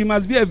sit there, you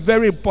must be a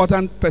very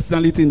important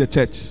personality in the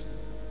church.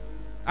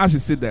 As you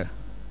sit there,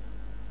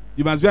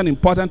 you must be an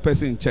important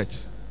person in church.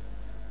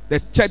 The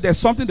church, there's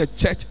something the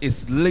church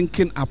is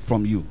linking up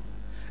from you.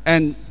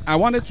 And I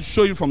wanted to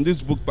show you from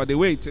this book, but the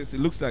way it is, it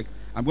looks like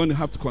I'm going to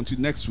have to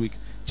continue next week.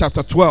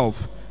 Chapter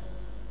 12.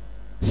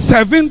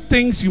 7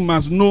 things you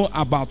must know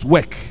about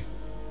work.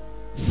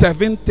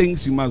 7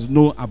 things you must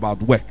know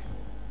about work.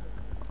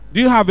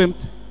 Do you have him?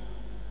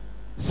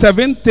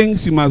 7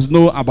 things you must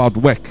know about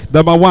work.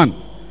 Number 1,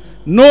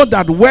 know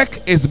that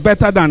work is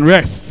better than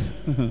rest.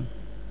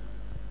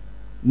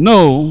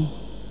 Know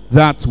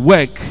that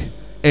work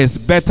is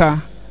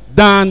better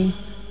than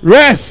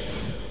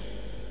rest.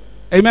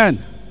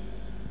 Amen.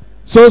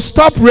 So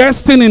stop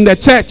resting in the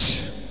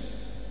church.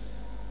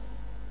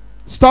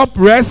 Stop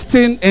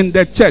resting in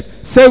the church.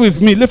 Say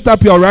with me, lift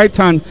up your right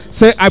hand.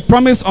 Say, I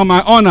promise on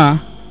my honor.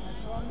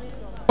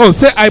 Oh,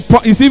 say,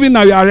 it's even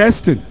now you are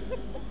resting.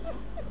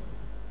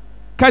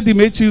 Say,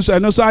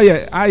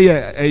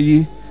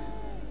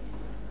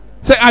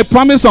 I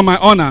promise on my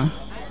honor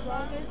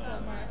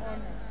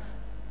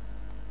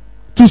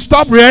to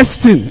stop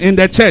resting in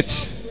the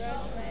church.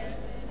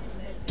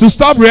 To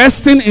stop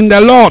resting in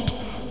the Lord.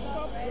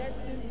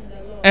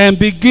 And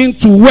begin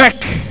to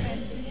work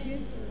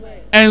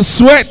and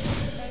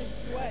sweat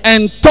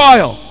and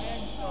toil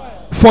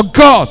for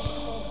God.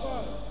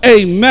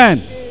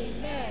 Amen.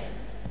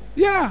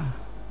 Yeah.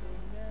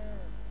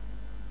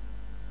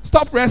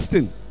 Stop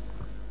resting.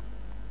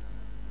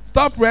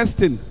 Stop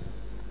resting.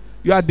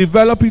 You are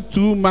developing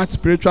too much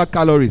spiritual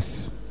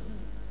calories.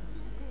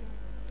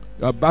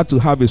 You are about to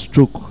have a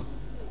stroke.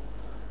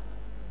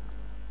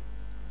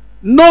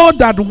 Know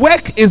that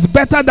work is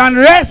better than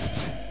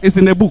rest. It's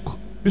in the book.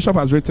 Bishop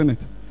has written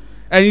it.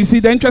 And you see,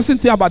 the interesting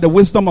thing about the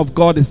wisdom of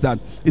God is that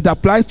it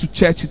applies to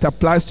church, it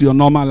applies to your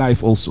normal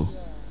life also.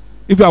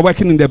 If you are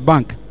working in the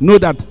bank, know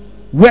that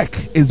work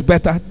is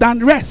better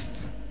than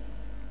rest.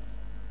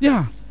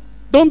 Yeah.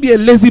 Don't be a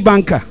lazy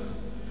banker.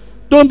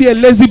 Don't be a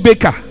lazy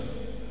baker.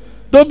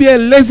 Don't be a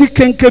lazy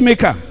kenke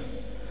maker.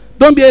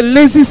 Don't be a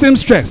lazy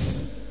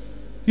seamstress.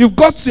 You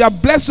are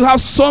blessed to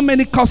have so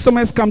many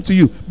customers come to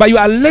you, but you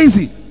are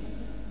lazy.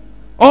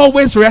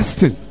 Always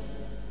resting.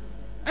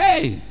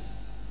 Hey.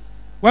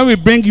 When we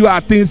bring you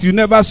our things, you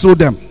never sew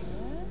them.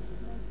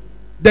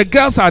 The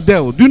girls are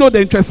there. Do you know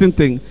the interesting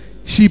thing?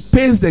 She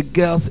pays the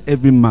girls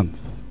every month.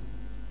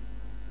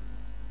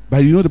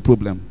 But you know the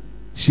problem?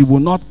 She will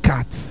not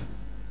cut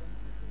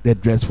the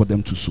dress for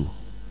them to sew.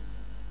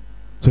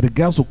 So the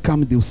girls will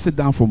come, they will sit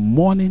down from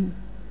morning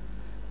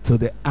till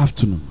the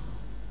afternoon.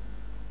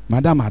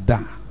 Madam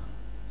Ada.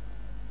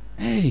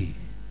 Hey.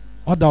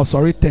 Order,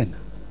 sorry, 10.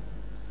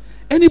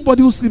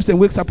 Anybody who sleeps and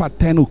wakes up at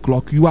 10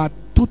 o'clock, you are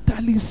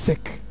totally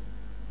sick.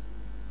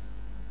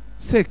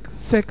 Sick.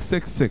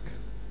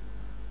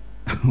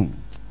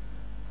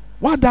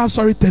 Why that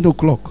sorry 10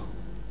 o'clock?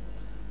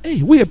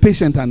 Hey, we a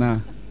patient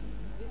and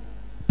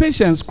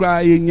patients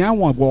cry in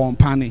one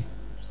panny.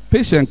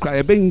 Patient cry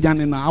a ben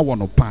in our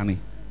no panny.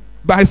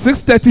 By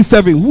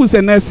 6:37, who's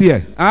the nurse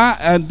here?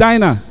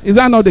 Dinah. Is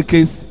that not the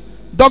case?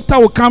 Doctor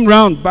will come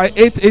round by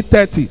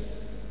 8:30.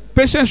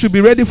 Patient should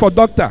be ready for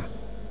doctor.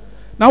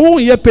 Now when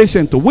we hear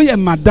patient, we are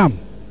madam.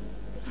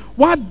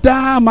 What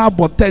damn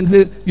about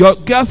 10? Your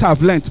girls have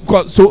learned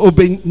because so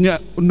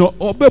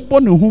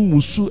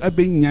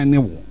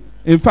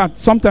in fact,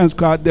 sometimes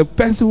the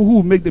person who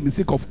will make the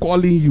mistake of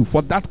calling you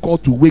for that call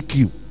to wake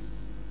you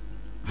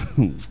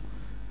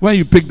when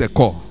you pick the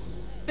call.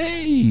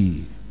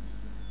 Hey,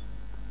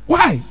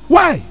 why?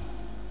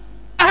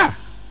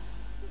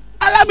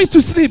 Allow me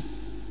to sleep.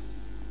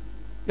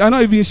 You are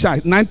not even shy.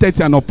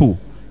 9:30 and up.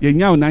 You're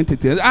now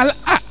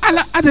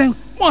 9:30.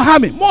 More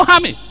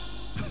harming.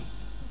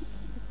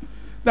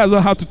 That's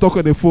not how to talk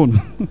on the phone.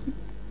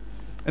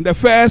 And the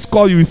first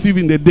call you receive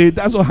in the day,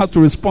 that's not how to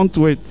respond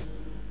to it.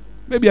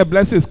 Maybe a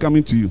blessing is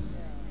coming to you.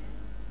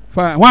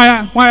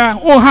 Why?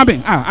 Oh,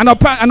 having. And up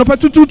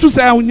to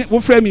say,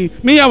 what frame me?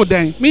 Me out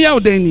then.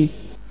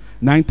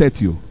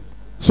 9:30.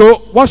 So,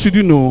 what should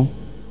you know?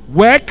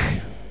 Work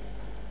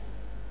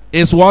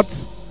is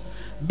what?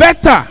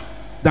 Better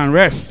than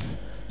rest.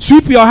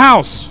 Sweep your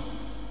house.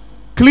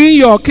 Clean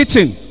your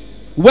kitchen.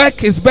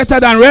 Work is better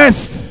than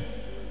rest.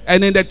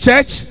 And in the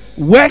church,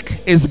 work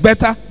is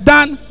better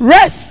than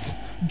rest.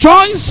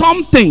 Join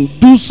something,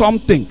 do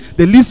something.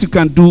 The least you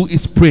can do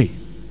is pray.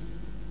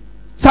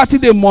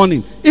 Saturday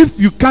morning, if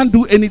you can't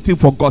do anything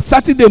for God,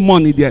 Saturday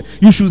morning there,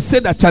 you should say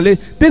that, Charlie,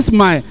 this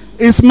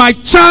is my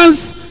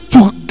chance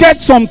to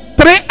get some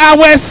 3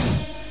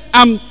 hours.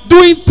 I'm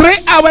doing 3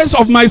 hours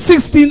of my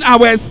 16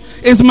 hours.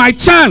 It's my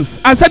chance.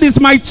 I said it's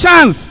my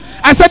chance.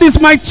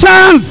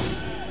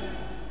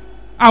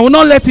 I will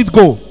not let it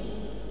go.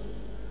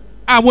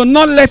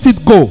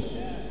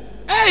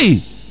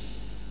 Hey,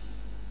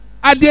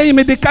 I dare you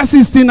make the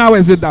 16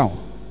 hours it down.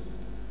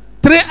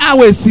 3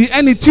 hours, see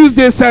any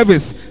Tuesday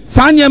service.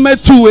 Sanya me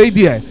 2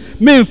 there.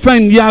 Me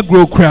find ya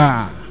grow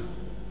cry.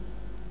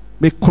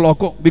 Me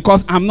clock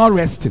because I'm not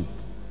resting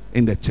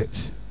in the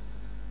church.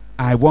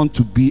 I want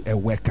to be a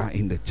worker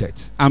in the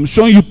church. I'm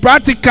showing you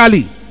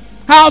practically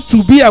how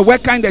to be a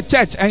worker in the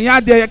church. And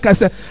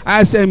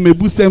I say,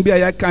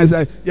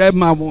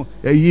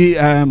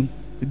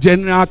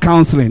 general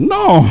counseling.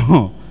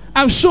 No,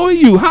 I'm showing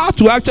you how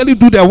to actually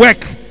do the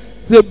work.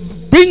 So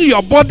bring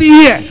your body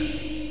here.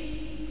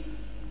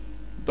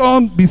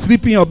 Don't be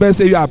sleeping in your bed,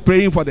 say you are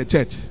praying for the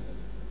church.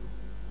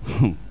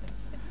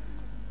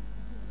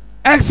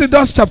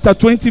 Exodus chapter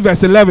 20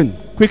 verse 11.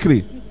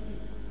 Quickly.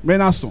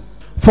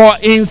 For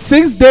in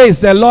 6 days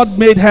the Lord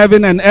made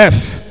heaven and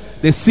earth,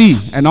 the sea,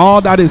 and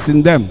all that is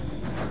in them.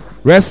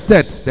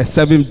 Rested the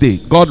seventh day.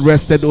 God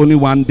rested only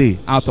 1 day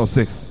out of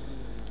 6.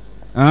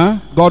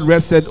 God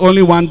rested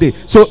only 1 day.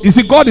 So you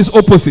see, God is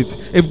opposite.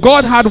 If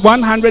God had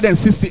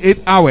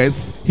 168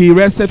 hours, he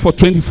rested for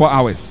 24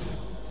 hours.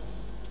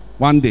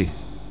 1 day.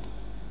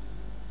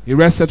 He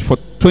rested for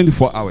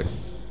 24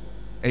 hours.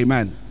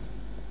 Amen.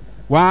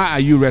 Why are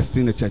you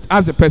resting in the church?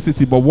 As a person,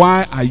 but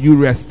why are you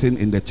resting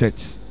in the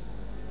church?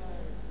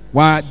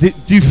 Why,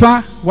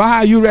 Jifa, why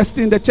are you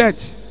resting in the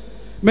church?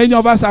 Many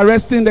of us are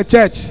resting in the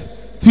church.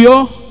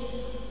 Theo,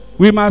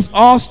 we must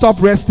all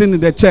stop resting in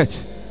the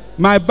church.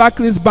 My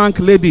Barclays Bank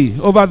lady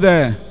over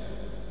there,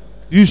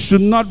 you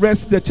should not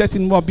rest in the church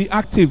anymore. Be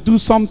active. Do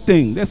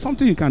something. There's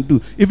something you can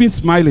do. Even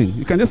smiling.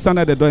 You can just stand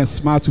at the door and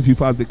smile to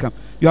people as they come.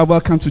 You are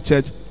welcome to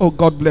church. Oh,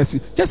 God bless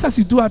you. Just as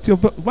you do at your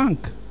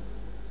bank.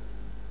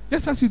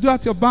 Just as you do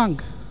at your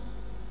bank.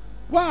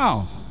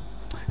 Wow.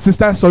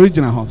 Sister,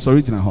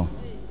 Sorijina.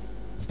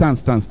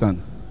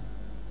 Stand.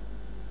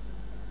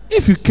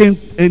 If you came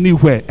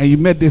anywhere and you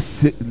met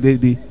this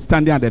lady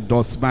standing at the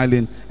door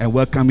smiling and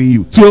welcoming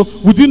you, so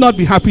would you not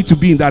be happy to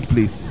be in that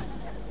place?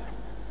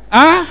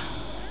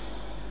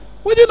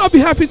 Would you not be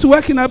happy to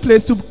work in that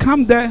place, to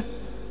come there?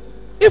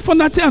 If for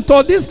nothing at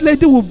all, this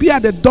lady will be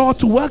at the door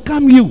to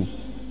welcome you.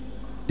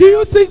 Do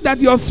you think that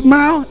your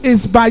smile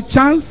is by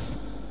chance?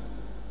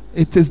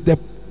 It is the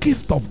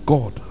gift of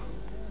God.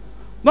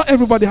 Not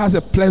everybody has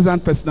a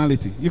pleasant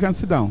personality. You can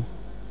sit down.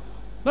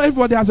 Not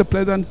everybody has a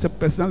pleasant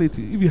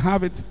personality. If you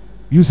have it,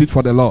 use it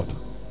for the Lord.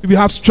 If you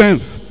have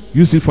strength,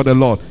 use it for the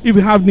Lord. If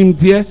you have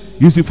nimdia,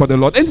 use it for the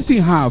Lord. Anything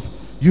you have,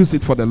 use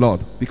it for the Lord.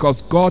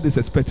 Because God is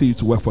expecting you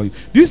to work for Him.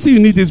 Do you see you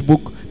need this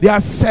book? There are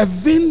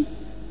 7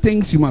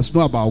 things you must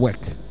know about work.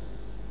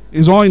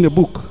 It's all in the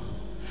book.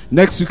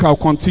 Next week I'll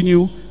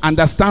continue.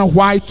 Understand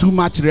why too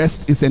much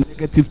rest is a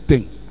negative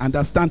thing.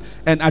 Understand?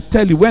 And I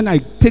tell you, when I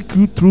take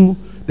you through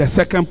the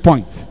second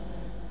point,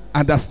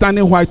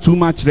 understanding why too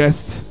much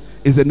rest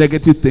is a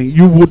negative thing,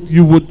 you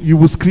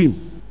would scream.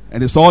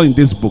 And it's all in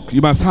this book.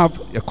 You must have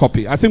a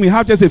copy. I think we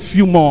have just a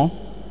few more.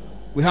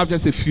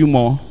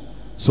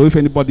 So if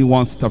anybody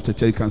wants to after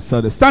church, you can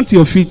sell this. Stand to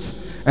your feet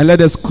and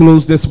let us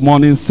close this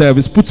morning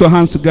service. Put your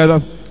hands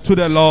together to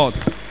the Lord.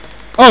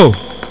 Oh,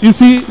 you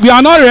see, we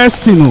are not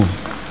resting.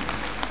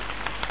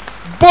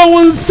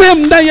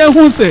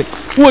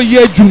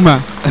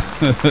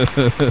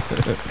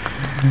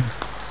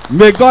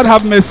 May God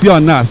have mercy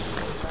on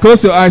us.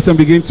 Close your eyes and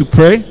begin to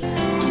pray.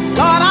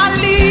 Lord, I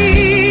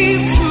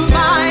lift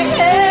my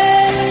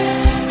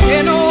head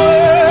in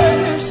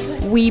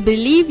worship. We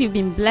believe you've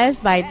been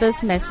blessed by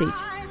this message.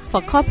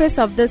 For copies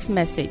of this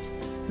message,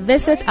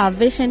 visit our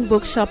Vision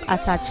Bookshop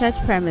at our church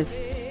premise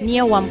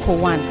near Wamco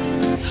 1.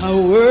 I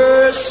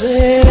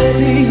worship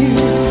you.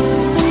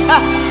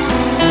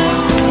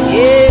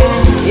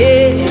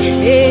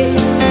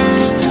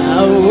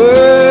 I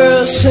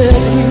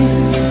worship you.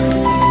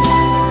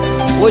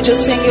 Would you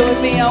sing it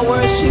with me? I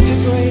worship you,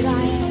 great I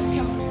am.